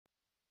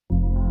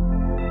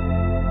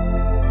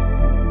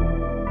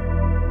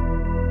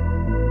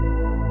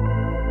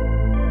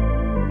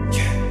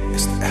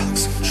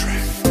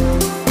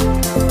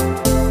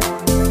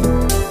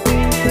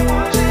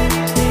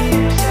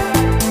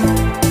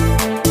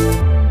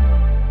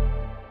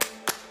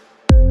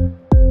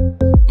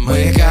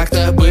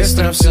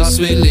быстро все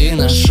свели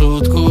на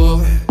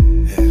шутку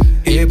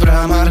и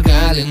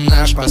проморгали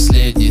наш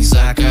последний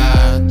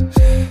закат.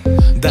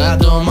 До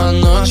дома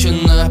ночью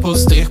на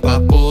пустых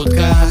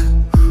попутках,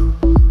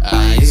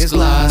 а из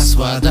глаз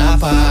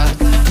водопад.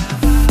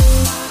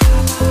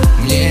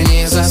 Мне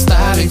не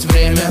заставить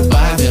время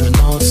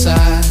повернуться,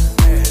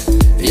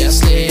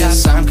 если я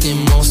сам к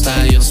нему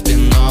стою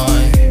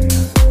спиной.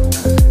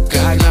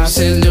 Когда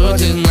все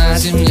люди на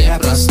земле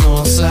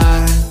проснутся,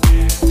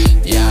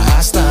 я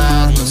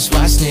останусь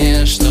во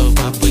сне, чтобы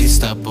побыть с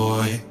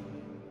тобой.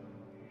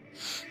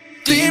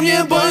 Ты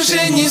мне больше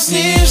не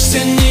снишься,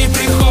 не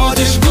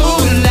приходишь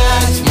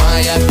гулять.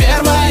 Моя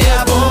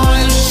первая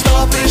боль,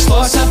 что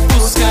пришлось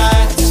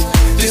отпускать.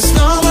 Ты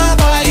снова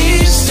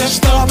боишься,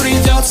 что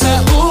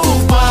придется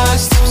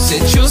упасть. Все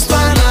чувства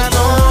на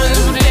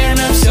ноль,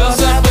 время все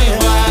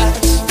забывать.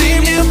 Ты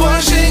мне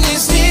больше не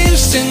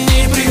снишься,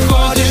 не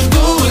приходишь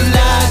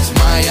гулять.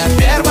 Моя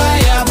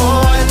первая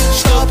боль,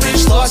 что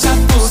пришлось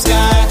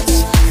отпускать.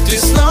 Ты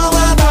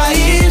снова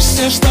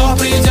боишься, что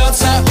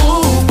придется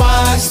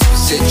упасть.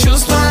 Все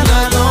чувства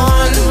на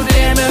ноль,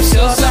 время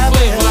все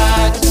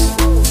забывать.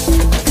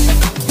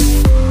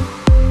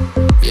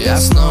 Я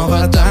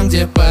снова там,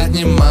 где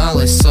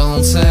поднималось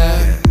солнце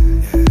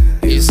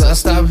и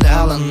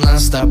заставляло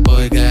нас с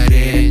тобой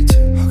гореть.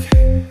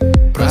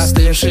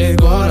 Простывший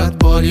город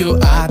болью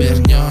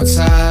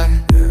обернется,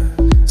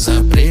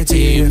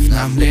 запретив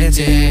нам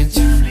лететь.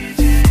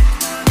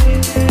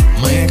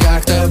 Мы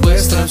как-то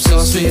быстро все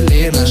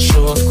свели на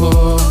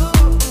шутку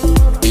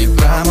и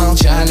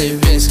промолчали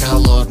весь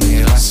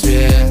холодный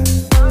рассвет.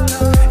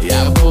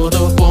 Я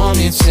буду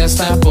помнить все с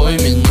тобой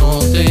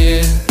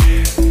минуты,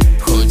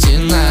 хоть и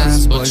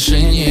нас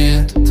больше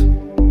нет.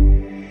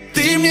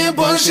 Ты мне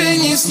больше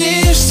не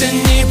снишься,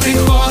 не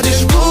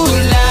приходишь